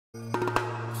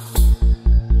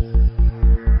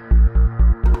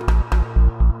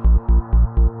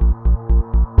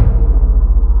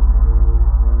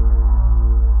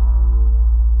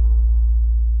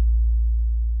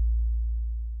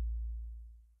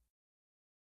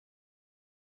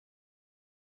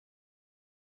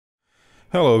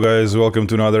Hello guys, welcome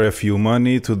to another FU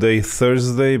Money. Today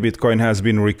Thursday, Bitcoin has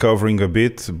been recovering a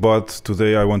bit, but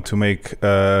today I want to make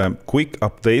a quick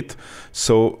update.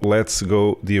 So let's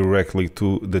go directly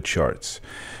to the charts.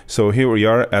 So here we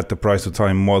are at the price to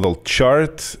time model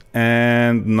chart,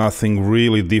 and nothing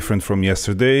really different from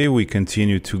yesterday. We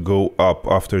continue to go up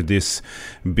after this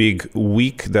big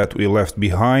week that we left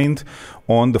behind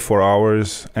on the 4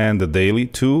 hours and the daily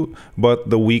too, but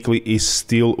the weekly is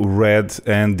still red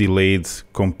and delayed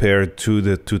compared to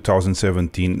the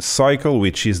 2017 cycle,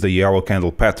 which is the yellow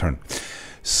candle pattern.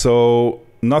 So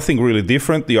nothing really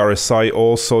different. The RSI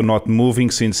also not moving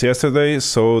since yesterday,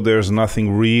 so there's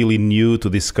nothing really new to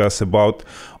discuss about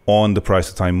on the price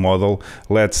to time model.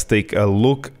 Let's take a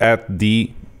look at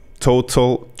the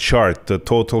total chart, the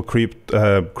total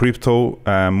crypto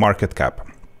market cap.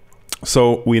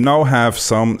 So we now have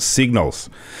some signals.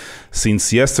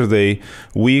 Since yesterday,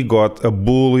 we got a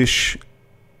bullish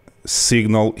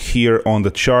signal here on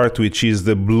the chart, which is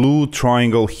the blue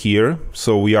triangle here.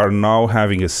 So we are now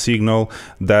having a signal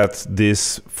that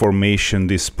this formation,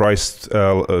 this price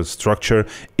structure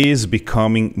is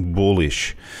becoming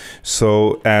bullish.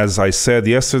 So as I said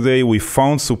yesterday, we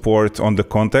found support on the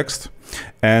context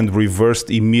and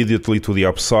reversed immediately to the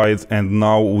upside, and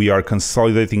now we are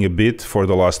consolidating a bit for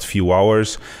the last few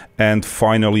hours, and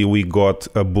finally we got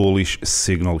a bullish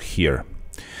signal here.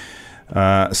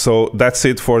 So that's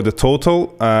it for the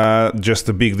total. Just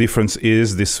the big difference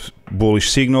is this bullish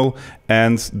signal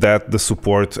and that the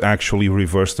support actually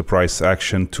reversed the price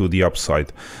action to the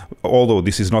upside. Although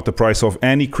this is not the price of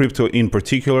any crypto in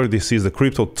particular, this is the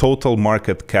crypto total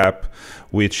market cap,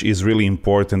 which is really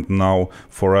important now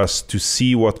for us to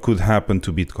see what could happen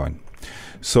to Bitcoin.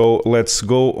 So let's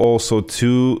go also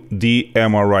to the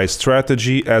MRI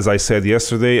strategy. As I said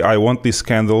yesterday, I want this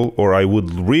candle, or I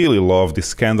would really love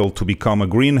this candle to become a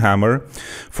green hammer.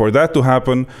 For that to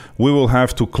happen, we will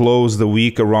have to close the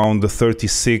week around the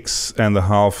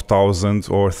 36,500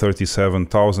 or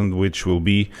 37,000, which will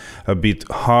be a bit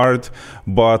hard.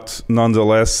 But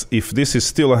nonetheless, if this is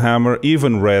still a hammer,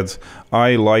 even red,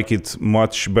 I like it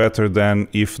much better than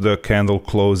if the candle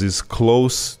closes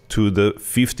close to the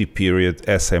 50 period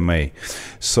SMA.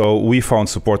 So we found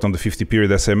support on the 50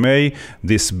 period SMA.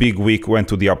 This big week went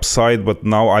to the upside, but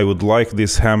now I would like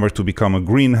this hammer to become a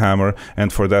green hammer,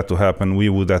 and for that to happen, we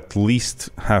would at least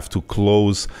have to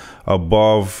close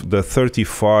above the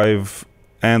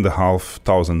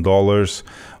 $35,500.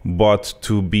 But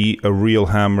to be a real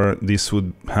hammer, this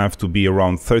would have to be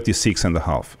around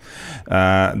 36.5.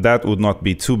 That would not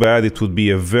be too bad. It would be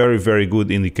a very, very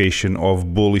good indication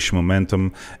of bullish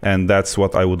momentum, and that's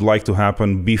what I would like to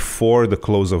happen before the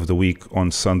close of the week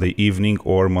on Sunday evening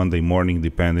or Monday morning,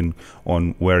 depending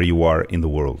on where you are in the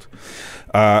world.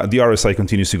 The RSI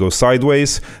continues to go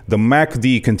sideways. The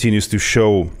MACD continues to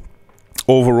show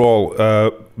overall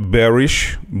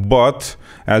bearish, but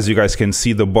as you guys can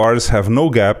see, the bars have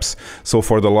no gaps. So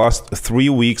for the last 3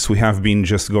 weeks, we have been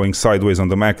just going sideways on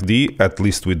the MACD, at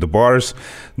least with the bars.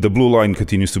 The blue line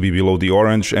continues to be below the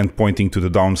orange and pointing to the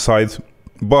downside.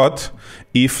 But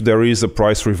if there is a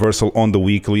price reversal on the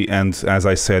weekly, and as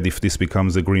I said, if this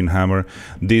becomes a green hammer,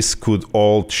 this could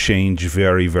all change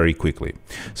very, very quickly.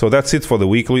 So that's it for the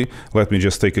weekly. Let me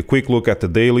just take a quick look at the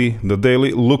daily. The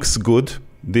daily looks good.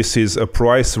 This is a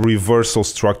price reversal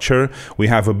structure. We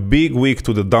have a big wick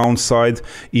to the downside,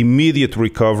 immediate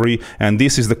recovery, and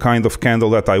this is the kind of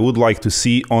candle that I would like to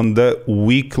see on the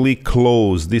weekly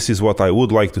close. This is what I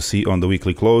would like to see on the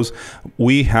weekly close.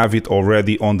 We have it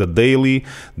already on the daily.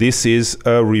 This is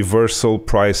a reversal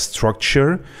price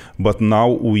structure, but now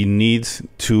we need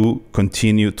to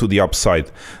continue to the upside.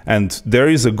 And there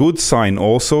is a good sign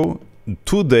also.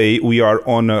 Today we are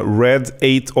on a red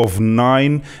 8 of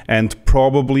 9, and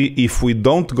probably if we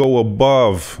don't go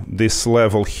above this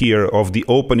level here of the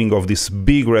opening of this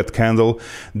big red candle,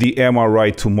 the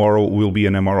MRI tomorrow will be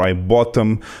an MRI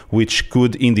bottom, which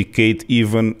could indicate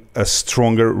even a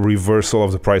stronger reversal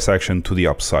of the price action to the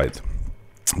upside.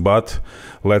 But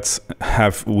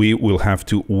we will have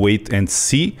to wait and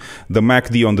see. The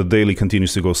MACD on the daily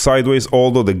continues to go sideways,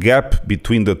 although the gap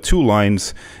between the two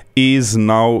lines is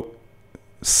now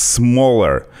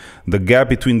smaller. The gap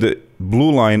between the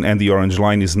blue line and the orange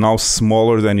line is now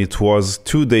smaller than it was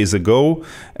 2 days ago,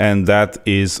 and that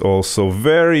is also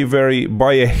very, very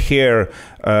by a hair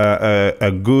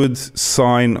a good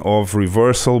sign of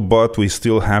reversal, but we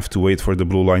still have to wait for the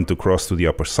blue line to cross to the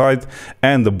upper side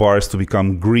and the bars to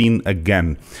become green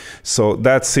again. So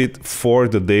that's it for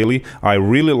the daily. I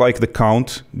really like the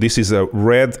count. This is a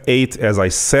red 8, as I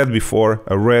said before,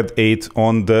 a red 8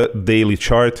 on the daily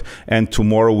chart, and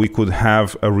tomorrow we could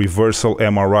have a reversal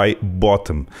MRI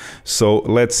bottom. So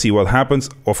let's see what happens.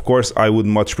 Of course, I would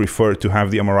much prefer to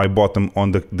have the MRI bottom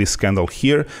on this candle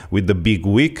here with the big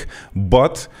wick,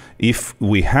 but if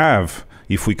we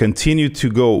continue to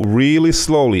go really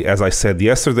slowly, as I said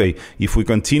yesterday, if we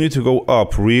continue to go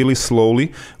up really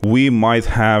slowly, we might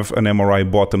have an MRI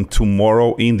bottom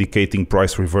tomorrow indicating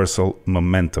price reversal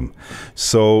momentum.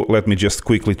 So let me just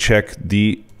quickly check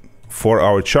the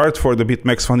 4-hour chart for the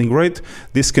BitMEX funding rate.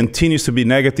 This continues to be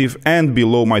negative and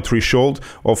below my threshold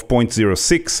of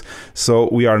 0.06. So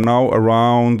we are now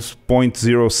around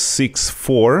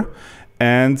 0.064.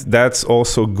 And that's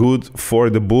also good for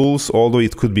the bulls, although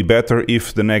it could be better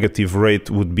if the negative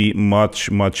rate would be much,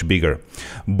 much bigger.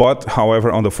 But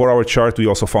however, on the 4-hour chart, we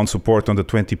also found support on the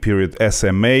 20-period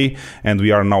SMA, and we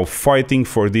are now fighting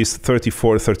for this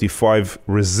 34-35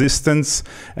 resistance,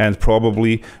 and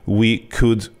probably we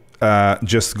could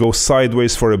just go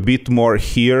sideways for a bit more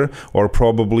here, or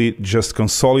probably just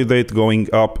consolidate going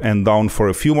up and down for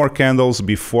a few more candles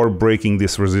before breaking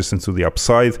this resistance to the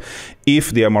upside.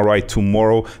 If the MRI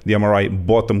tomorrow, the MRI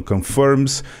bottom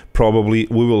confirms, probably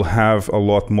we will have a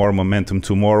lot more momentum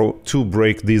tomorrow to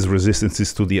break these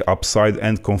resistances to the upside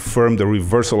and confirm the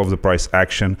reversal of the price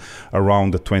action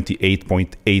around the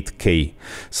 28.8K.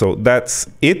 So that's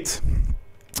it.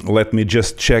 Let me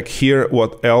just check here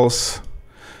what else.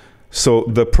 So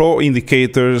the pro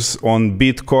indicators on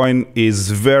Bitcoin is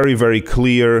very, very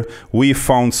clear. We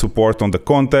found support on the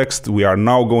context. We are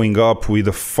now going up with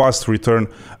a fast return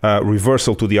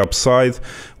reversal to the upside.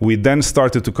 We then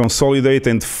started to consolidate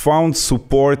and found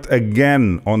support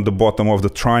again on the bottom of the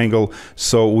triangle.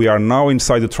 So we are now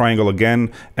inside the triangle again.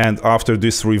 And after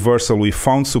this reversal, we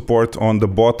found support on the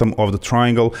bottom of the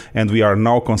triangle. And we are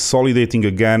now consolidating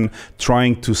again,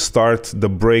 trying to start the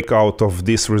breakout of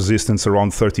this resistance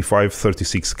around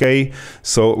 36K.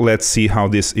 So let's see how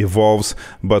this evolves.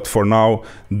 But for now,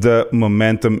 the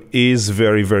momentum is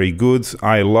very, very good.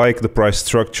 I like the price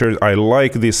structure. I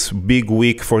like this big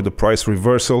wick for the price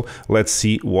reversal. Let's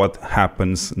see what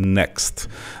happens next.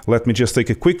 Let me just take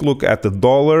a quick look at the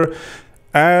dollar.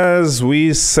 As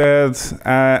we said,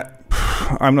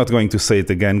 I'm not going to say it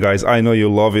again, guys. I know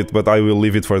you love it, but I will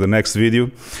leave it for the next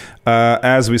video.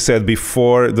 As we said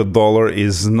before, the dollar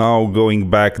is now going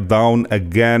back down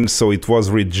again. So it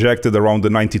was rejected around the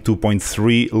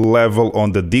 92.3 level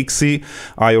on the Dixie.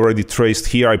 I already traced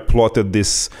here. I plotted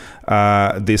this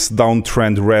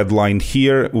downtrend red line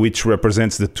here, which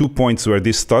represents the 2 points where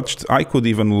this touched. I could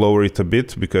even lower it a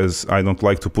bit because I don't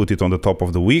like to put it on the top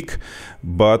of the wick.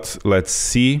 But let's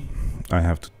see. I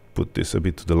have to put this a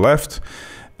bit to the left,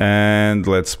 and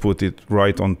let's put it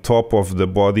right on top of the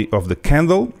body of the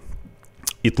candle.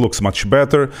 It looks much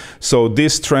better. So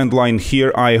this trend line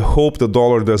here, I hope the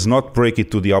dollar does not break it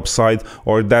to the upside,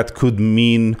 or that could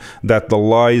mean that the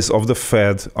lies of the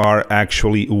Fed are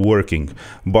actually working.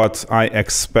 But I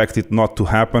expect it not to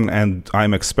happen, and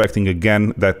I'm expecting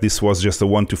again that this was just a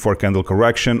 1 to 4 candle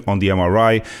correction on the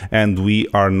MRI, and we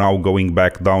are now going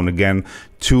back down again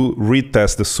to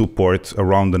retest the support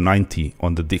around the 90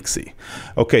 on the Dixie.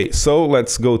 Okay, so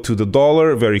let's go to the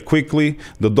dollar very quickly.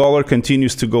 The dollar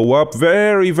continues to go up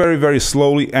very, very, very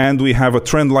slowly, and we have a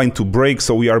trend line to break,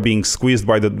 so we are being squeezed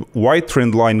by the white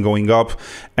trend line going up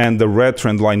and the red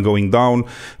trend line going down.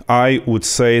 I would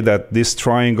say that this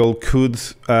triangle could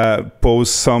pose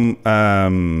some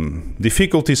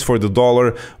difficulties for the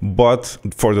dollar, but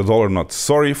for the dollar, not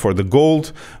sorry, for the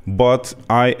gold, but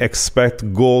I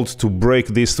expect gold to break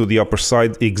this to the upper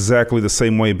side exactly the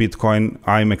same way Bitcoin.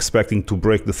 I'm expecting to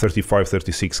break the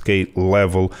 35-36K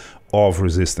level of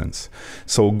resistance.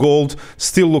 So gold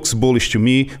still looks bullish to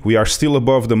me. We are still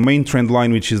above the main trend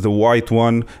line, which is the white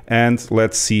one, and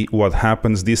let's see what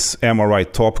happens. This MRI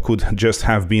top could just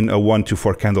have been a 1 to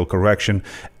 4 candle correction,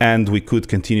 and we could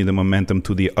continue the momentum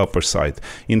to the upper side.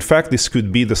 In fact, this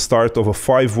could be the start of a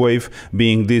 5 wave,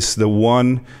 being this the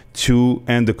 1, 2,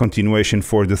 and the continuation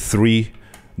for the 3,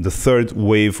 the third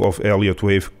wave of Elliott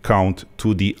wave count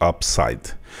to the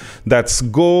upside. That's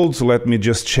gold. Let me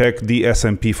just check the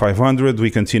S&P 500. We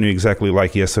continue exactly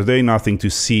like yesterday, nothing to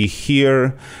see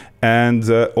here. and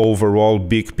overall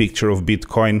big picture of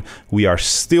Bitcoin, we are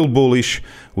still bullish.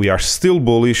 We are still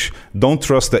bullish. Don't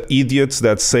trust the idiots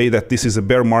that say that this is a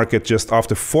bear market just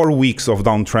after 4 weeks of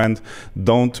downtrend.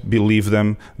 Don't believe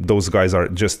them. Those guys are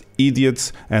just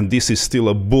idiots, and this is still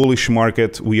a bullish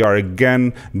market. We are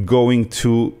again going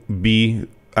to be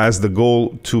as the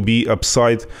goal to be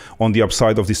upside, on the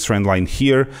upside of this trend line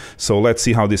here. So let's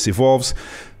see how this evolves.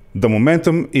 The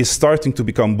momentum is starting to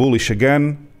become bullish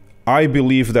again. I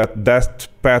believe that that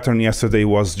pattern yesterday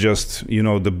was just, you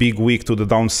know, the big week to the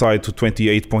downside to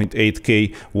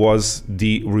 28.8K was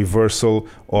the reversal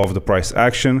of the price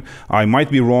action. I might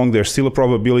be wrong. There's still a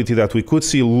probability that we could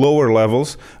see lower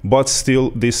levels, but still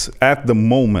this, at the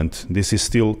moment, this is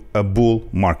still a bull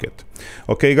market.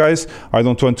 Okay, guys, I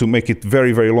don't want to make it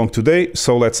very, very long today,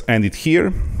 so let's end it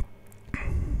here.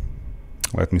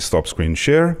 Let me stop screen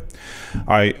share.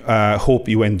 I hope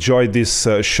you enjoyed this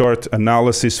short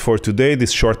analysis for today,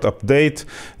 this short update.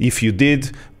 If you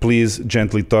did, please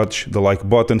gently touch the like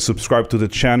button, subscribe to the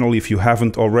channel if you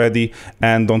haven't already,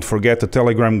 and don't forget the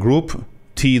Telegram group,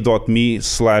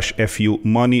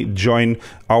 t.me/fumoney. Join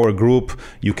our group.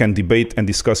 You can debate and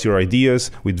discuss your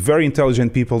ideas with very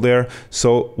intelligent people there.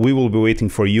 So we will be waiting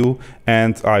for you,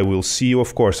 and I will see you,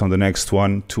 of course, on the next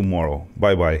one tomorrow.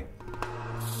 Bye-bye.